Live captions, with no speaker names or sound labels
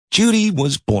Judy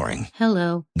was boring.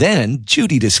 Hello. Then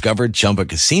Judy discovered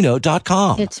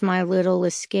ChumbaCasino.com. It's my little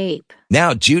escape.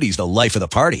 Now Judy's the life of the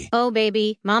party. Oh,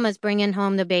 baby, mama's bringing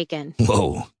home the bacon.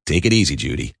 Whoa, take it easy,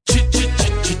 Judy.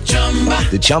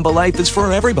 The Chumba life is for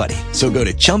everybody. So go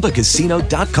to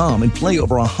ChumbaCasino.com and play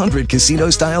over 100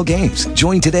 casino-style games.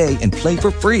 Join today and play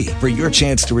for free for your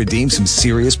chance to redeem some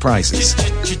serious prizes.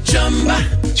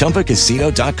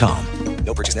 ChumbaCasino.com.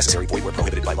 No purchase necessary. Void where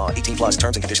prohibited by law. 18 plus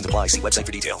terms and conditions apply. See website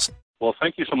for details. Well,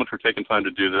 thank you so much for taking time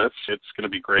to do this. It's going to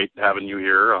be great having you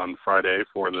here on Friday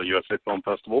for the USA Film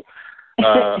Festival.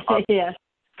 Yes.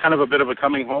 Kind of a bit of a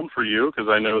coming home for you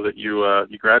because I know that you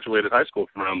graduated high school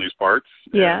from around these parts.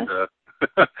 Yes.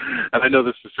 And, and I know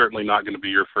this is certainly not going to be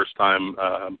your first time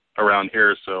around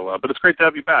here. So, but it's great to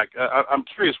have you back. I'm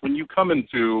curious, when you come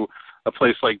into a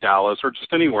place like Dallas or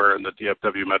just anywhere in the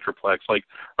DFW Metroplex, like,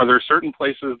 are there certain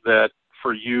places that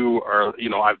for you are,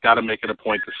 I've got to make it a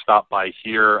point to stop by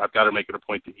here. I've got to make it a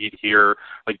point to eat here.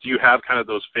 Like, do you have kind of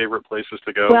those favorite places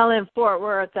to go? Well, in Fort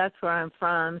Worth, that's where I'm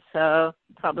from, so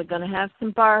probably going to have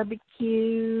some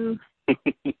barbecue. At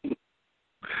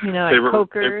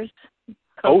Coker's.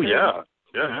 Oh, yeah.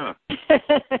 Yeah.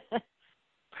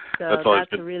 So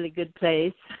that's a really good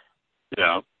place.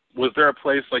 Yeah. Was there a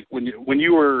place like when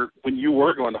you were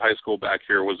going to high school back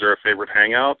here? Was there a favorite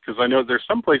hangout? Because I know there's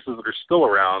some places that are still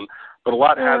around, but a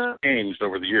lot has changed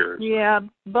over the years. Yeah,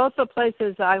 both the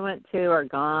places I went to are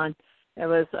gone. It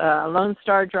was Lone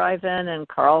Star Drive-In and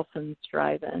Carlson's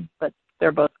Drive-In, but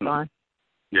they're both gone.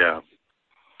 Yeah.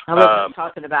 I wasn't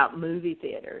talking about movie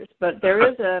theaters, but there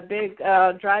is a big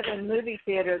drive-in movie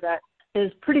theater that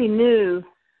is pretty new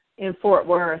in Fort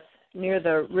Worth near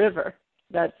the river.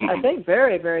 That's, I think,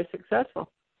 very, very successful.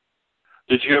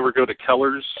 Did you ever go to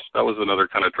Keller's? That was another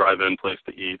kind of drive-in place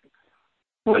to eat.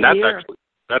 What and year?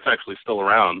 That's actually still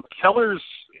around. Keller's,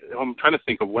 I'm trying to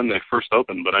think of when they first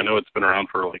opened, but I know it's been around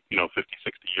for 50,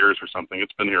 60 years or something.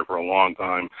 It's been here for a long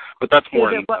time. But that's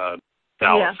more in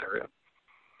Dallas area.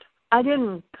 I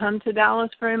didn't come to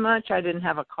Dallas very much. I didn't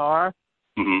have a car.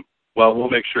 Mm-hmm. Well, we'll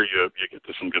make sure you get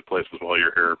to some good places while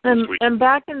you're here. And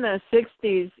back in the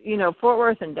 60s, Fort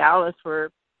Worth and Dallas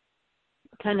were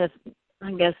kind of,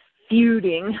 I guess,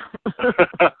 feuding.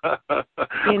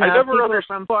 People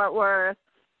from Fort Worth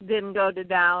didn't go to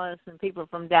Dallas, and people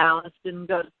from Dallas didn't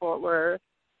go to Fort Worth.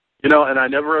 And I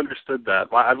never understood that.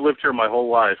 I've lived here my whole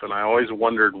life, and I always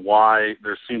wondered why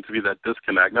there seemed to be that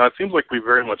disconnect. Now, it seems like we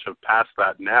very much have passed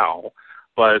that now.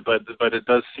 But it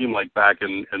does seem like back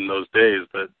in those days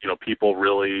that, people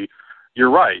really, you're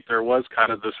right, there was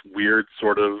kind of this weird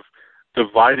sort of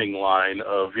dividing line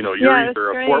of, you're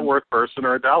either a Fort Worth person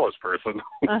or a Dallas person.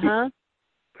 Uh-huh.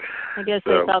 I guess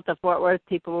they thought the Fort Worth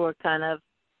people were kind of,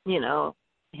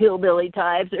 hillbilly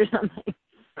types or something,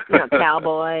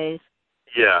 cowboys.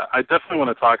 Yeah, I definitely want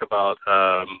to talk about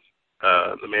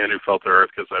The Man Who Fell to Earth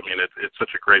because, it's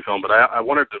such a great film. But I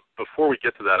wanted to, before we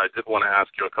get to that, I did want to ask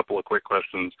you a couple of quick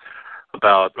questions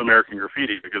about American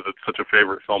Graffiti because it's such a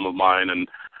favorite film of mine. And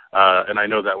I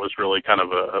know that was really kind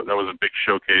of a big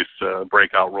showcase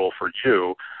breakout role for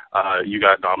you. You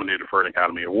got nominated for an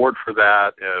Academy Award for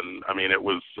that. And, it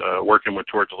was working with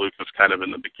George Lucas kind of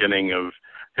in the beginning of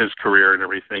his career and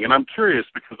everything. And I'm curious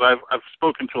because I've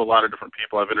spoken to a lot of different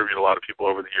people. I've interviewed a lot of people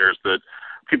over the years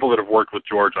people that have worked with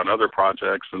George on other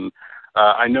projects. And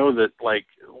I know that,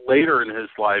 later in his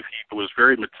life, he was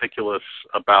very meticulous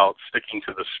about sticking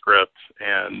to the script.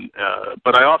 And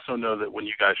but I also know that when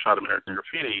you guys shot American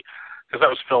Graffiti, because that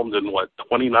was filmed in,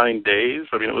 29 days?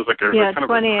 It was like a kind of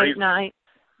a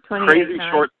crazy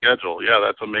short schedule. Yeah,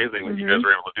 that's amazing that you guys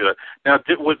were able to do that. Now,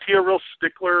 was he a real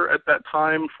stickler at that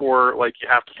time for, you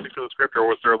have to stick to the script, or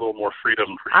was there a little more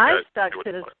freedom for you guys? I stuck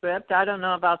to the script. I don't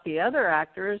know about the other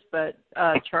actors, but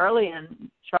Charlie and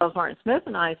Charles Martin Smith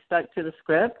and I stuck to the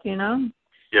script,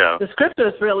 Yeah. The script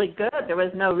was really good. There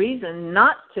was no reason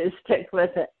not to stick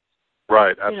with it.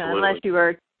 Right, absolutely. Unless you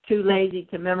were too lazy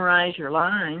to memorize your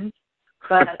lines.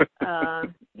 But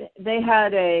they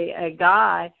had a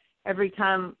guy. Every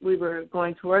time we were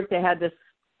going to work, they had this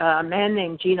man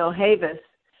named Gino Havens,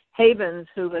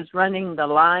 who was running the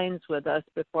lines with us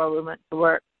before we went to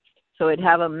work. So we'd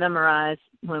have them memorized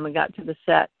when we got to the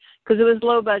set. Because it was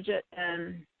low budget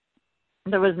and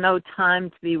there was no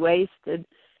time to be wasted,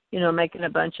 making a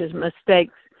bunch of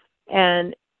mistakes.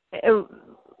 And,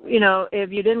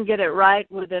 if you didn't get it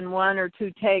right within one or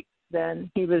two takes, then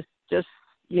he was just,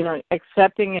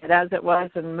 accepting it as it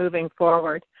was and moving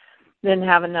forward. Didn't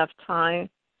have enough time,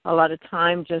 a lot of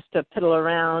time just to piddle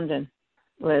around and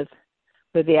with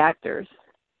the actors.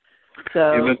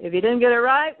 So if you didn't get it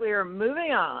right, we were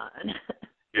moving on.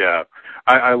 Yeah,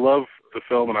 I love the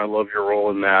film, and I love your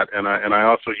role in that. And I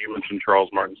also, you mentioned Charles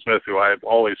Martin Smith, who I've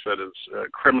always said is a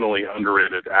criminally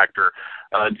underrated actor.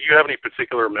 Do you have any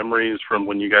particular memories from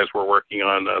when you guys were working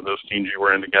on those scenes you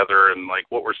were in together, and like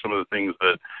what were some of the things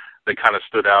that kind of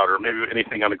stood out, or maybe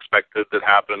anything unexpected that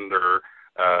happened, or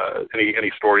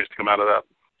any stories to come out of that?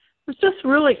 It was just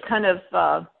really kind of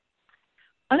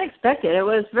unexpected. It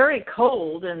was very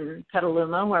cold in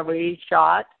Petaluma where we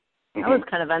shot. That was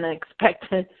kind of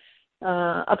unexpected.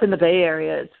 Up in the Bay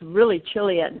Area, it's really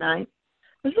chilly at night.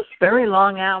 It was just very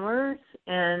long hours,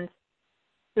 and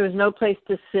there was no place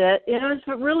to sit. It was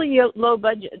really low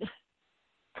budget.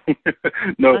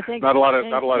 No, not a lot of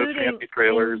fancy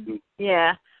trailers.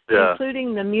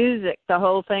 Including the music. The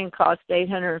whole thing cost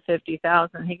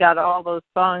 $850,000. He got all those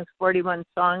songs, 41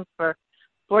 songs, for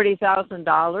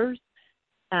 $40,000.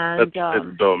 And it's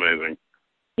so amazing.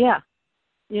 Yeah.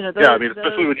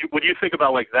 Especially when you think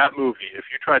about like that movie, if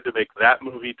you tried to make that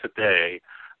movie today,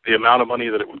 the amount of money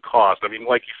that it would cost. I mean,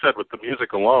 like you said, with the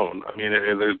music alone, I mean,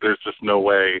 there's just no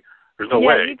way. There's no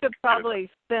way. You could probably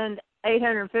spend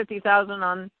 $850,000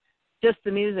 on just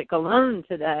the music alone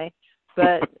today,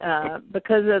 but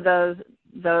because of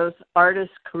those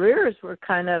artists' careers were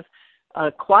kind of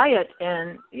quiet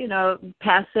and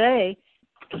passé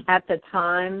at the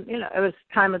time. It was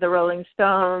time of the Rolling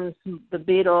Stones, the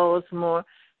Beatles, more.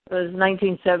 It was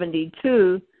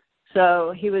 1972,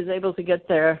 so he was able to get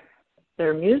their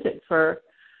music for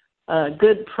a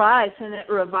good price, and it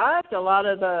revived a lot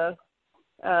of the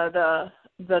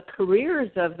careers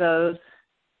of those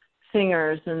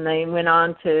singers, and they went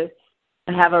on to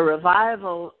have a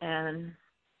revival, and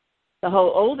the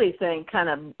whole oldie thing kind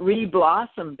of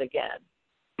re-blossomed again.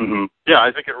 Mm-hmm. Yeah,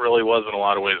 I think it really was in a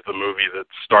lot of ways the movie that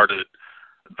started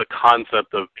the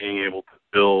concept of being able to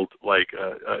build like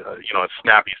a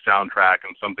snappy soundtrack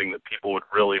and something that people would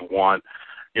really want,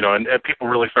 and people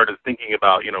really started thinking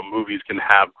about, movies can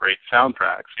have great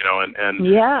soundtracks, and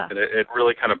it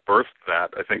really kind of birthed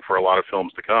that, I think, for a lot of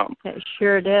films to come. It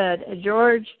sure did.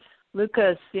 George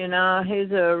Lucas, he's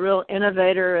a real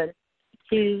innovator, and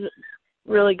he's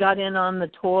really got in on the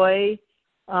toy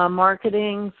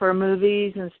marketing for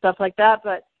movies and stuff like that,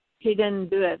 but he didn't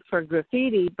do it for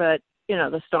Graffiti, but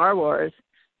the Star Wars,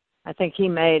 I think he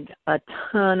made a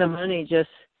ton of money just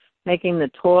making the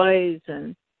toys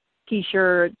and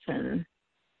T-shirts, and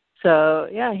so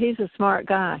he's a smart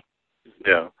guy.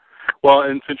 Yeah. Well,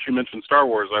 and since you mentioned Star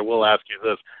Wars, I will ask you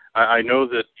this. I know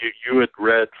that you had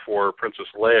read for Princess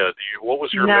Leia. What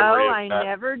was your memory of that? No, I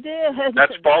never did.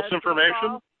 That's false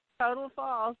information? Total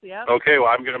false, yeah. Okay, well,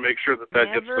 I'm going to make sure that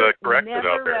gets corrected out there.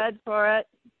 Never read for it.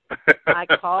 I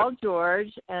called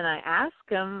George, and I asked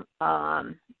him,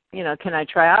 can I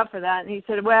try out for that? And he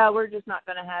said, well, we're just not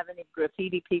going to have any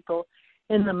Graffiti people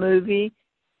in the movie.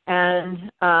 And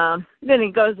then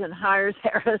he goes and hires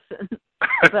Harrison.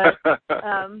 But,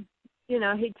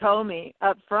 he told me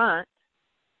up front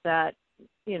that,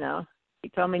 he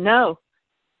told me no.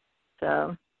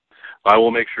 So I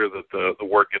will make sure that the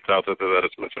word gets out there that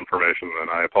it's misinformation, and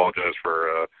I apologize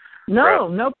for...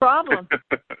 No problem.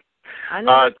 I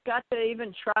never got to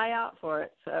even try out for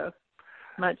it, so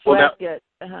much less get...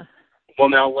 Well,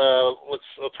 now let's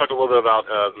talk a little bit about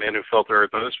The Man Who Fell to Earth.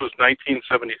 Now, this was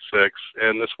 1976,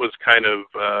 and this was kind of,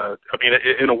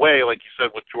 in a way, like you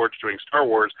said, with George doing Star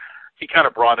Wars, he kind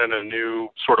of brought in a new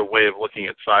sort of way of looking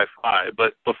at sci-fi.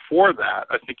 But before that,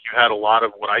 I think you had a lot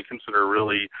of what I consider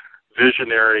really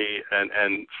visionary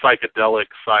and psychedelic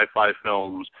sci-fi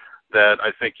films that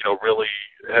I think, really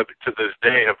have, to this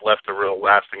day, have left a real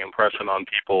lasting impression on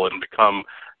people and become,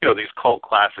 these cult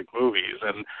classic movies.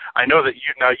 And I know that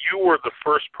you were the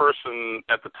first person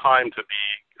at the time to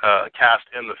be cast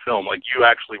in the film. Like, you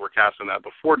actually were cast in that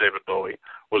before David Bowie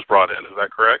was brought in. Is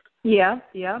that correct? Yeah.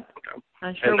 Okay.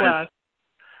 I sure was.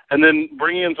 And then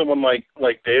bringing in someone like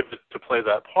David to play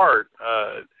that part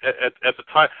at the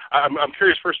time, I'm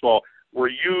curious. First of all, were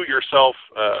you yourself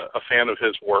a fan of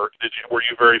his work? Were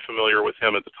you very familiar with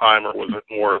him at the time, or was it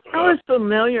more? I was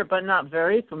familiar, but not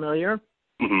very familiar.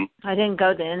 Mm-hmm. I didn't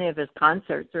go to any of his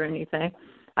concerts or anything.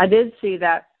 I did see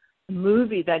that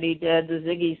movie that he did, the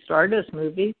Ziggy Stardust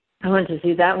movie. I went to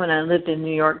see that when I lived in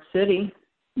New York City,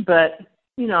 but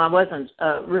I wasn't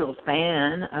a real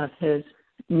fan of his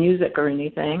music or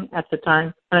anything at the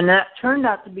time. And that turned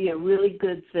out to be a really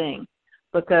good thing,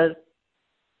 because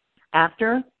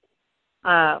after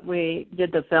we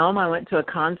did the film, I went to a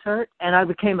concert and I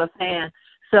became a fan.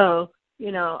 So,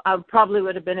 I probably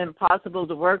would have been impossible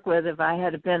to work with if I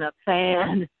had been a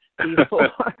fan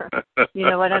before. You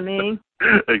know what I mean?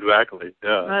 Exactly,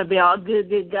 yeah. I'd be all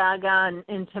good gaga and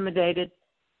intimidated.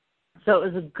 So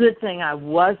it was a good thing I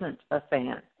wasn't a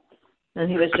fan. And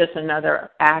he was just another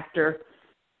actor.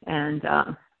 And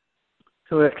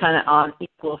so we were kind of on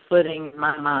equal footing in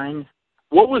my mind.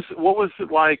 What was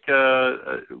it like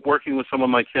working with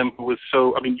someone like him who was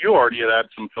so, I mean, you already had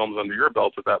some films under your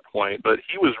belt at that point, but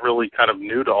he was really kind of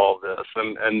new to all this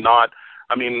and not,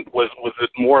 I mean, was it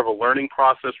more of a learning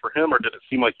process for him, or did it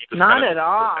seem like he just Not kind of at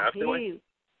all. naturally?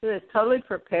 He was totally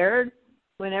prepared.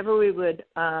 Whenever we would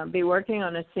be working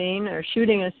on a scene or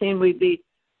shooting a scene, we'd be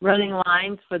running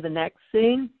lines for the next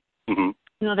scene. Mm-hmm.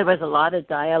 You know, there was a lot of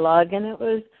dialogue, and it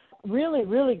was really,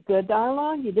 really good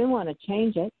dialogue. You didn't want to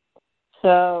change it.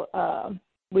 So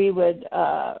we would,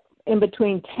 in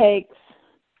between takes,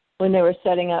 when they were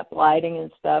setting up lighting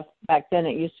and stuff, back then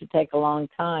it used to take a long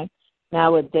time.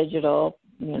 Now with digital,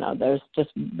 you know, there's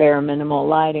just bare minimal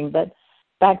lighting. But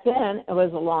back then it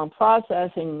was a long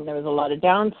process, and there was a lot of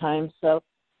downtime. So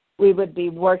we would be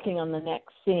working on the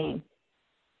next scene.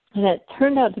 And it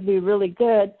turned out to be really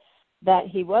good that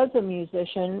he was a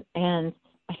musician, and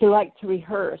he liked to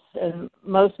rehearse. And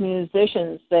most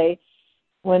musicians,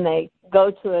 when they go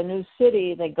to a new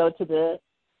city, they go to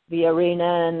the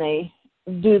arena and they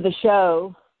do the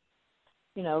show,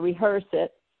 you know, rehearse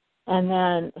it. And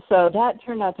then, so that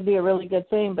turned out to be a really good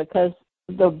thing, because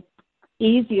the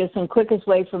easiest and quickest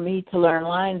way for me to learn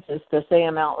lines is to say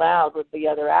them out loud with the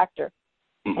other actor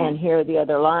and hear the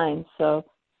other lines. So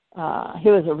he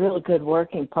was a really good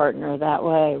working partner that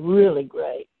way, really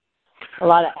great. A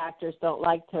lot of actors don't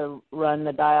like to run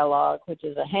the dialogue, which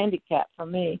is a handicap for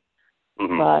me.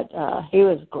 But he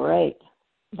was great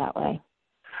that way.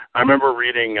 I remember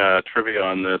reading trivia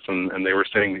on this, and they were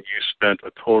saying that you spent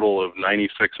a total of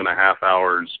 96 and a half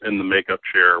hours in the makeup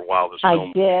chair while this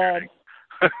film was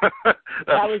shooting.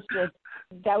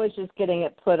 That was just getting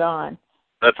it put on.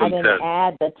 That's I intense. didn't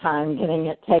add the time getting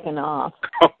it taken off.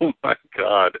 Oh, my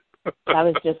God. I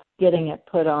was just getting it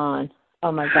put on.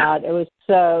 Oh, my God. It was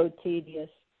so tedious.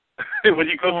 When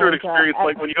you go through an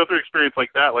experience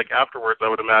like that, like afterwards, I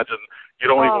would imagine you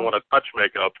don't even want to touch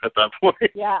makeup at that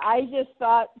point. Yeah, I just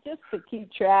thought, just to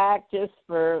keep track, just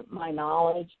for my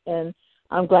knowledge, and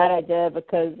I'm glad I did,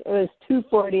 because it was 2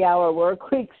 40-hour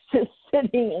work weeks just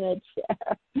sitting in a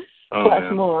chair,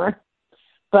 plus more.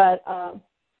 But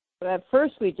at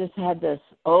first we just had this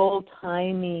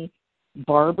old-timey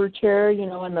barber chair, you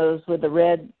know, and those with the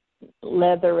red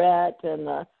leatherette and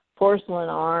the porcelain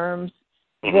arms.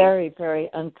 Very, very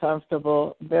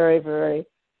uncomfortable, very, very,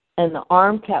 and the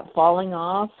arm kept falling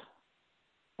off.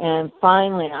 And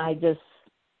finally, I just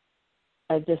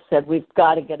said, we've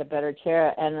got to get a better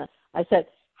chair. And I said,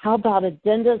 how about a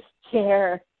dentist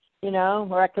chair, you know,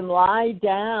 where I can lie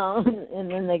down, and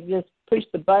then they just push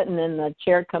the button and the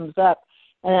chair comes up.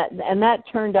 And that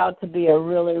turned out to be a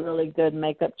really, really good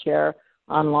makeup chair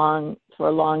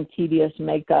for long, tedious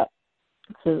makeup.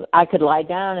 So I could lie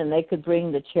down, and they could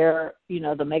bring the chair, you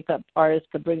know, the makeup artist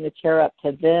could bring the chair up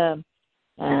to them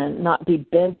and not be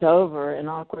bent over in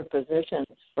awkward positions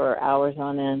for hours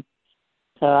on end.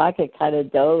 So I could kind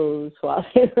of doze while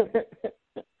they were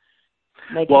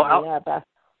making me up.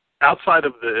 Outside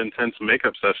of the intense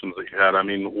makeup sessions that you had, I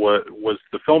mean, what was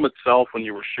the film itself when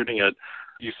you were shooting it?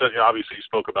 You said, obviously, you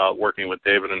spoke about working with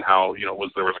David and how, you know,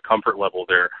 there was a comfort level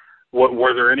there.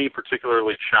 Were there any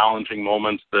particularly challenging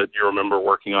moments that you remember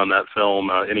working on that film?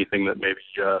 Anything that maybe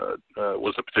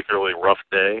was a particularly rough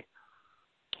day?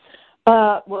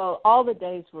 Well, all the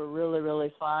days were really,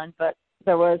 really fun, but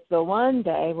there was the one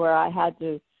day where I had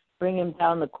to bring him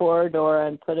down the corridor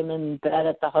and put him in bed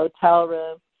at the hotel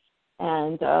room.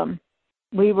 And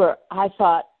I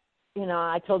thought, you know,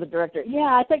 I told the director,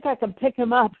 yeah, I think I can pick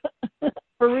him up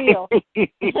for real.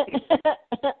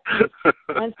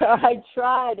 And so I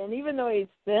tried, and even though he's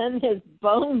thin, his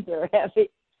bones are heavy.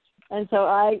 And so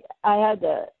I had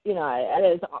to, you know, I had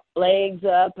his legs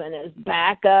up and his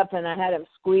back up, and I had him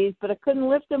squeezed, but I couldn't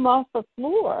lift him off the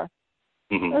floor.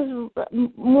 It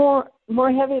was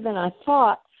more heavy than I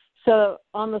thought. So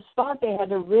on the spot, they had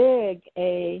to rig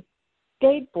a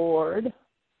skateboard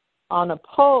on a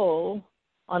pole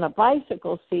on a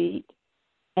bicycle seat,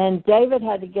 and David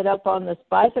had to get up on this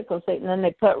bicycle seat, and then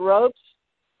they put ropes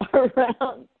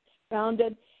around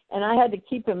it, and I had to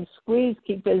keep him squeezed,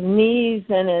 keep his knees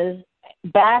and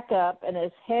his back up and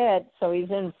his head so he's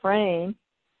in frame,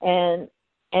 and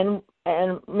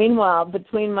meanwhile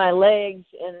between my legs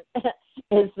and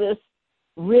is this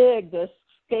rig, this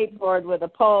skateboard with a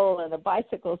pole and a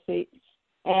bicycle seat,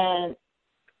 and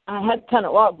I had to kind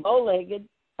of walk bow-legged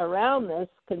around this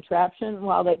contraption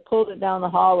while they pulled it down the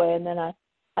hallway, and then I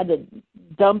had to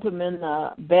dump him in the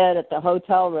bed at the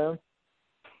hotel room.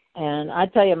 And I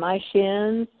tell you, my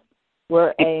shins,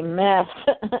 were a mess.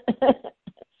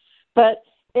 But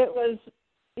it was,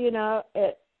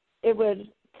 it would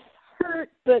hurt,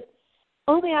 but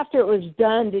only after it was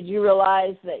done did you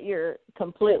realize that you're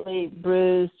completely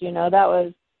bruised. That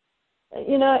was,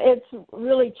 it's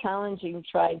really challenging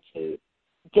trying to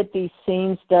get these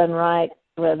scenes done right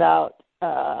without,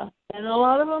 and a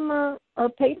lot of them are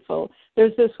painful.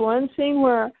 There's this one scene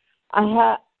where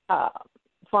I had,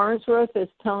 Farnsworth is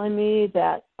telling me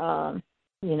that,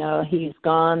 he's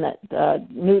gone,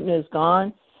 that Newton is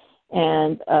gone,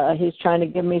 and he's trying to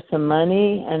give me some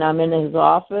money, and I'm in his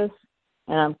office,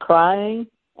 and I'm crying,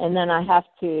 and then I have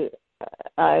to,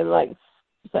 I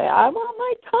say, I want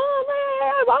my Tommy,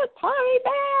 I want Tommy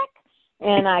back,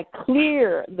 and I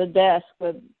clear the desk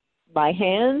with my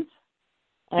hands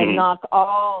and knock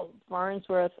all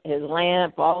Farnsworth, his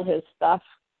lamp, all his stuff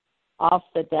off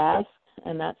the desk,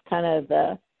 and that's kind of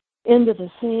the end of the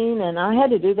scene. And I had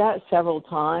to do that several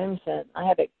times, and I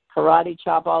had to karate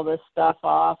chop all this stuff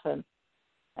off, and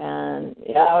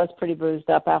yeah, I was pretty bruised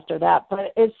up after that.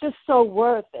 But it's just so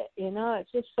worth it,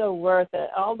 it's just so worth it.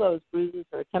 All those bruises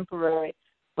are temporary,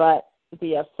 but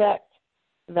the effect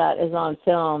that is on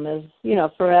film is,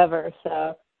 forever.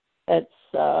 So it's,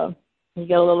 you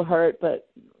get a little hurt, but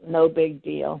no big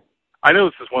deal. I know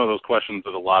this is one of those questions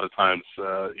that a lot of times,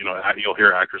 you'll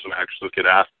hear actors and actresses get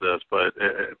asked this, but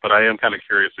I am kind of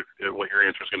curious if what your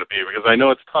answer is going to be, because I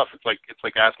know it's tough. It's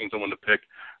like asking someone to pick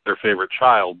their favorite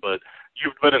child, but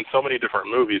you've been in so many different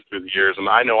movies through the years, and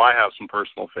I know I have some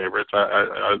personal favorites.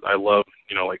 I love,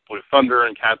 like Blue Thunder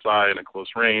and Cat's Eye and A Close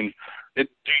Range. Do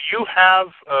you have,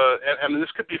 and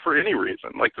this could be for any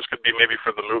reason, like this could be maybe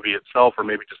for the movie itself or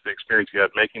maybe just the experience you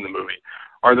had making the movie.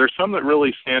 Are there some that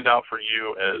really stand out for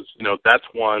you as, that's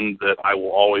one that I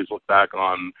will always look back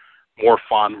on more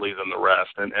fondly than the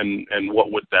rest, and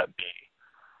what would that be?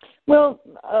 Well,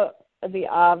 the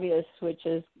obvious, which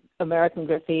is American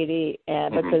Graffiti,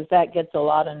 and because that gets a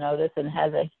lot of notice and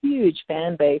has a huge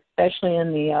fan base, especially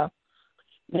in the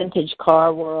vintage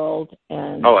car world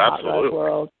and hot rod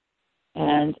world.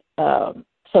 And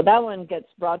so that one gets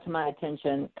brought to my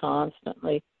attention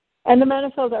constantly. And The Man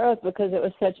Who Fell to Earth, because it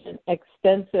was such an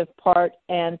extensive part,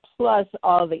 and plus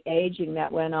all the aging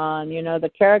that went on.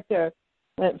 The character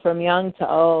went from young to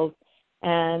old.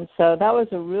 And so that was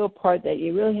a real part that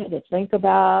you really had to think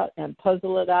about and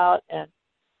puzzle it out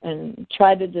and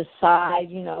try to decide,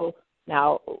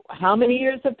 now how many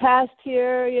years have passed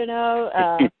here,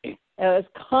 It was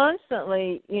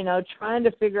constantly, trying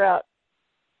to figure out,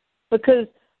 because,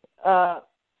 all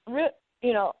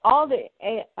the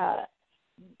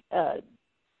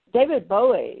David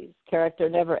Bowie's character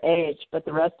never aged, but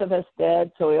the rest of us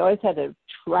did, so we always had to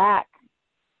track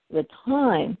the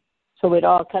time so we'd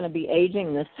all kind of be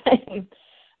aging the same.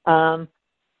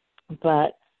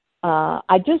 But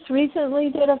I just recently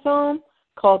did a film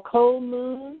called Cold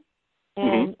Moon,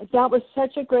 and that was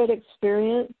such a great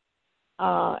experience.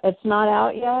 It's not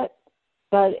out yet,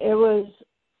 but it was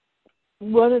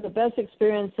one of the best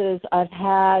experiences I've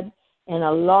had in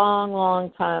a long,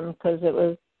 long time, because it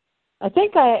was, I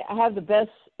think I have the best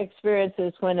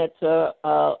experiences when it's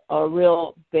a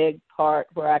real big part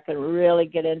where I can really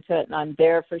get into it and I'm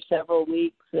there for several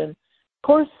weeks. And of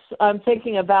course, I'm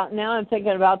thinking about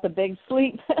The Big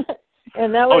Sleep.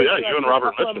 And that was you and Robert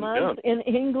a couple of months in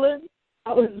England.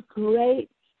 That was great.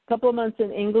 A couple of months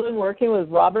in England working with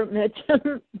Robert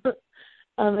Mitchum.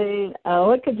 I mean,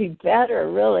 what could be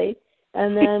better, really?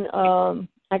 And then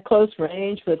At Close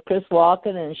Range with Chris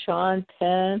Walken and Sean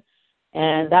Penn.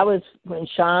 And that was when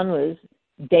Sean was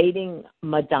dating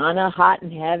Madonna hot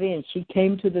and heavy, and she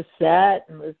came to the set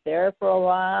and was there for a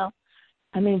while.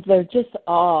 I mean, they're just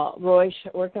all,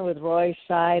 working with Roy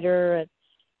Scheider and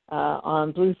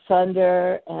on Blue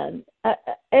Thunder, and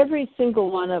every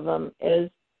single one of them is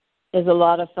a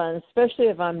lot of fun, especially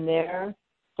if I'm there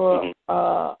for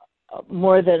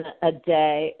more than a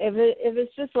day. If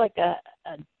it's just like a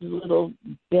little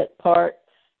bit part,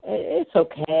 it's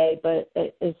okay, but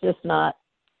it's just not,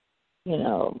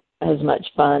 as much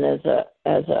fun as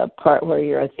a part where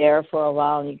you're there for a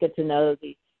while and you get to know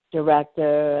the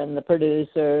director and the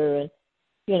producer, and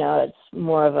it's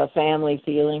more of a family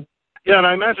feeling. Yeah, and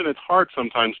I imagine it's hard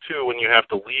sometimes too when you have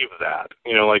to leave that.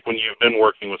 Like when you've been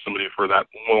working with somebody for that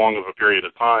long of a period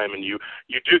of time, and you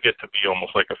do get to be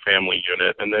almost like a family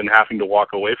unit, and then having to walk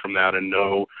away from that and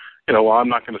know, well, I'm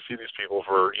not going to see these people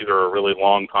for either a really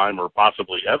long time or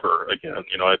possibly ever again.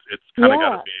 It's kind of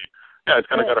got to be. Yeah, it's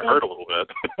kind of got to hurt a little bit.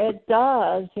 It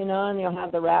does, and you'll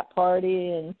have the wrap party,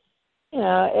 and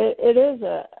it is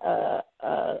a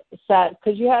sad,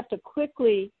 because you have to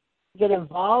quickly get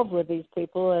involved with these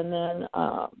people, and then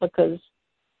because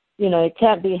you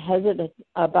can't be hesitant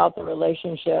about the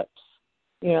relationships.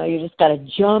 You just got to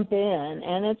jump in.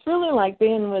 And it's really like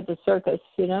being with the circus,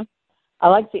 I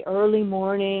like the early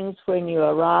mornings when you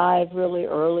arrive really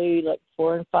early, like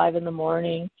 4 and 5 in the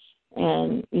morning,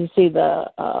 and you see the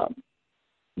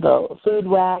food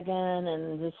wagon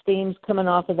and the steam's coming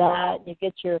off of that. And you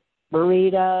get your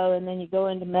burrito, and then you go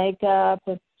into makeup.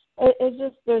 And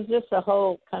there's just a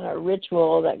whole kind of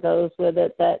ritual that goes with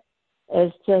it that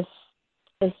is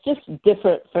just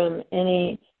different from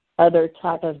any other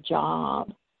type of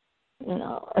job.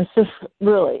 It's just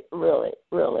really, really,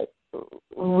 really,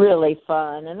 really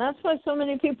fun. And that's why so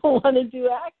many people want to do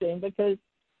acting, because,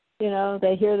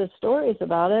 they hear the stories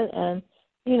about it, and,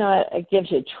 it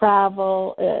gives you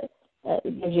travel, it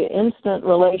gives you instant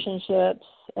relationships,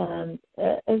 and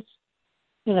it's,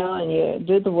 and you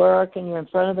do the work, and you're in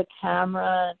front of the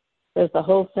camera. There's the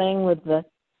whole thing with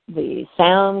the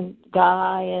sound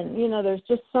guy, and, there's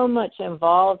just so much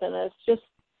involved, and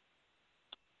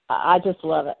I just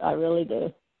love it. I really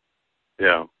do.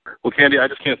 Yeah. Well, Candy, I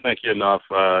just can't thank you enough.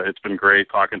 It's been great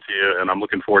talking to you, and I'm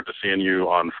looking forward to seeing you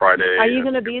on Friday. Are you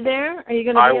going to be there? Are you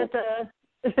going to be at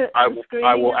the I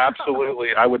will absolutely.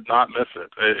 I would not miss it.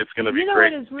 It's going to be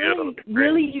great. You know what is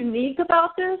really unique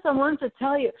about this? I wanted to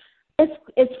tell you.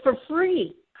 It's for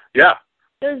free. Yeah.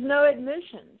 There's no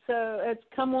admission, so it's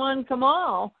come one, come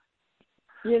all.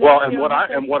 Well, and what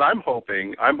I'm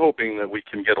hoping that we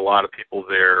can get a lot of people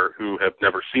there who have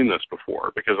never seen this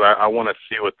before, because I want to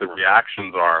see what the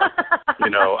reactions are.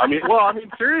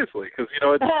 Seriously, because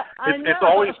it's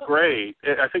always great.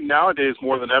 I think nowadays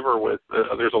more than ever, with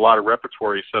there's a lot of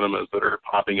repertory cinemas that are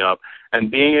popping up,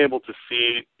 and being able to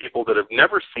see people that have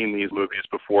never seen these movies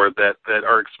before that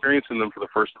are experiencing them for the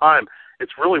first time.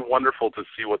 It's really wonderful to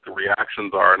see what the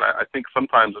reactions are, and I think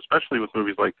sometimes, especially with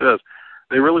movies like this,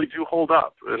 they really do hold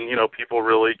up, and people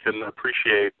really can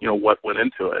appreciate what went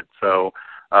into it. So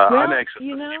I'm anxious to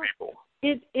see people.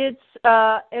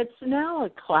 It's now a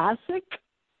classic,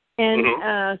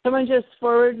 and someone just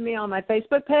forwarded me on my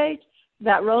Facebook page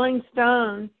that Rolling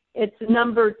Stone. It's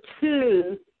number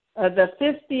 2 of the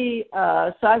 50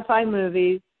 sci-fi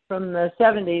movies from the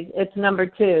 70s. It's number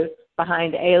 2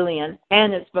 behind Alien,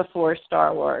 and it's before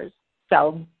Star Wars.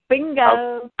 So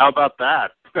bingo. How about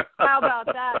that? How about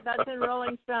that? That's in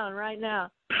Rolling Stone right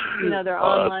now. Their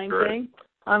online thing.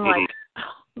 I'm like, oh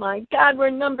my God, we're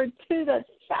number 2. That's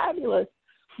fabulous.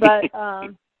 But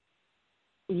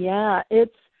yeah,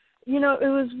 it's it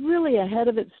was really ahead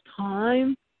of its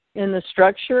time in the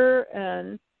structure,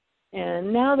 and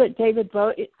now that David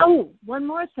Bowie. Oh, one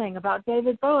more thing about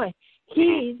David Bowie.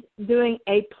 He's doing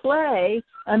a play,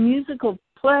 a musical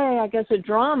play, I guess a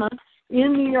drama,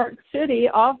 in New York City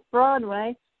off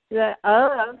Broadway.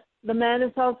 Of The Man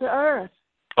Who Fell to Earth.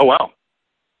 Oh, wow.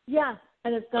 Yeah,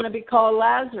 and it's going to be called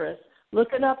Lazarus.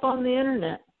 Look it up on the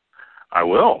internet. I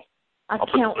will. I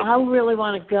really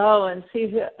want to go and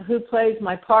see who plays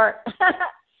my part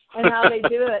and how they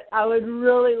do it. I would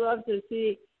really love to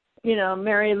see,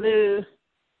 Mary Lou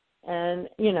and,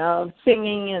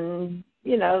 singing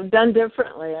and, done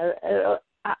differently.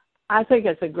 I think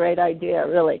it's a great idea,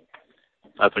 really.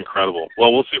 That's incredible.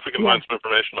 Well, we'll see if we can find some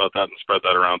information about that and spread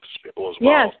that around to people as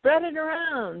well. Yeah, spread it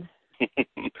around.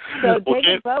 So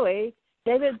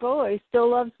David Bowie still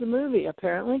loves the movie,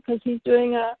 apparently, because he's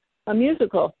doing a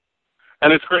musical.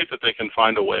 And it's great that they can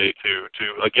find a way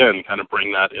to again, kind of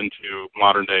bring that into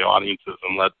modern-day audiences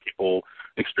and let people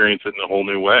experience it in a whole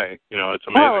new way. It's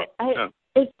amazing.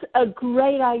 It's a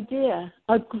great idea.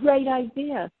 A great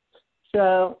idea.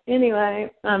 So, anyway,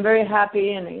 I'm very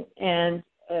happy and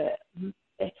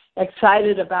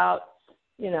excited about,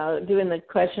 doing the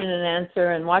question and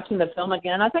answer and watching the film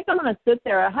again. I think I'm going to sit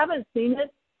there. I haven't seen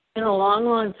it in a long,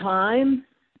 long time,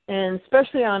 and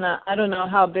especially on I don't know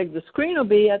how big the screen will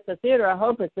be at the theater. I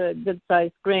hope it's a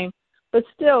good-sized screen, but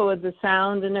still with the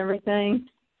sound and everything,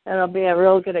 it'll be a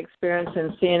real good experience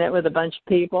in seeing it with a bunch of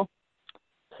people.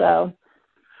 So.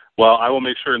 Well, I will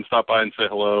make sure and stop by and say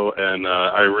hello, and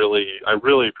I really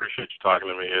appreciate you talking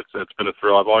to me. It's been a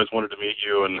thrill. I've always wanted to meet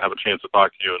you and have a chance to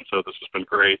talk to you, and so this has been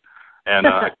great. And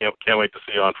I can't wait to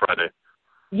see you on Friday.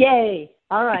 Yay!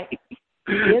 All right.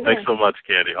 Thanks so much,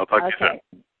 Candy. I'll talk to you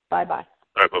soon. Bye-bye.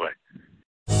 All right,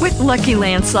 bye-bye. With Lucky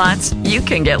Land Slots, you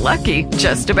can get lucky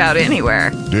just about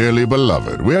anywhere. Dearly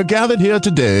beloved, we are gathered here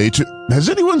today to... Has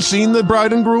anyone seen the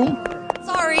bride and groom?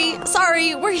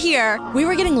 Sorry, we're here. We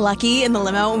were getting lucky in the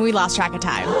limo and we lost track of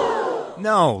time.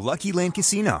 No, Lucky Land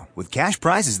Casino, with cash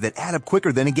prizes that add up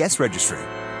quicker than a guest registry.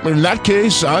 In that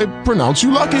case, I pronounce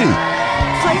you lucky.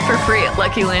 Play for free at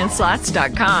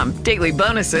LuckyLandSlots.com. Daily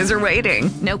bonuses are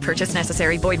waiting. No purchase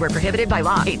necessary. Void where prohibited by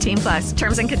law. 18+.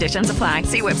 Terms and conditions apply.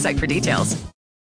 See website for details.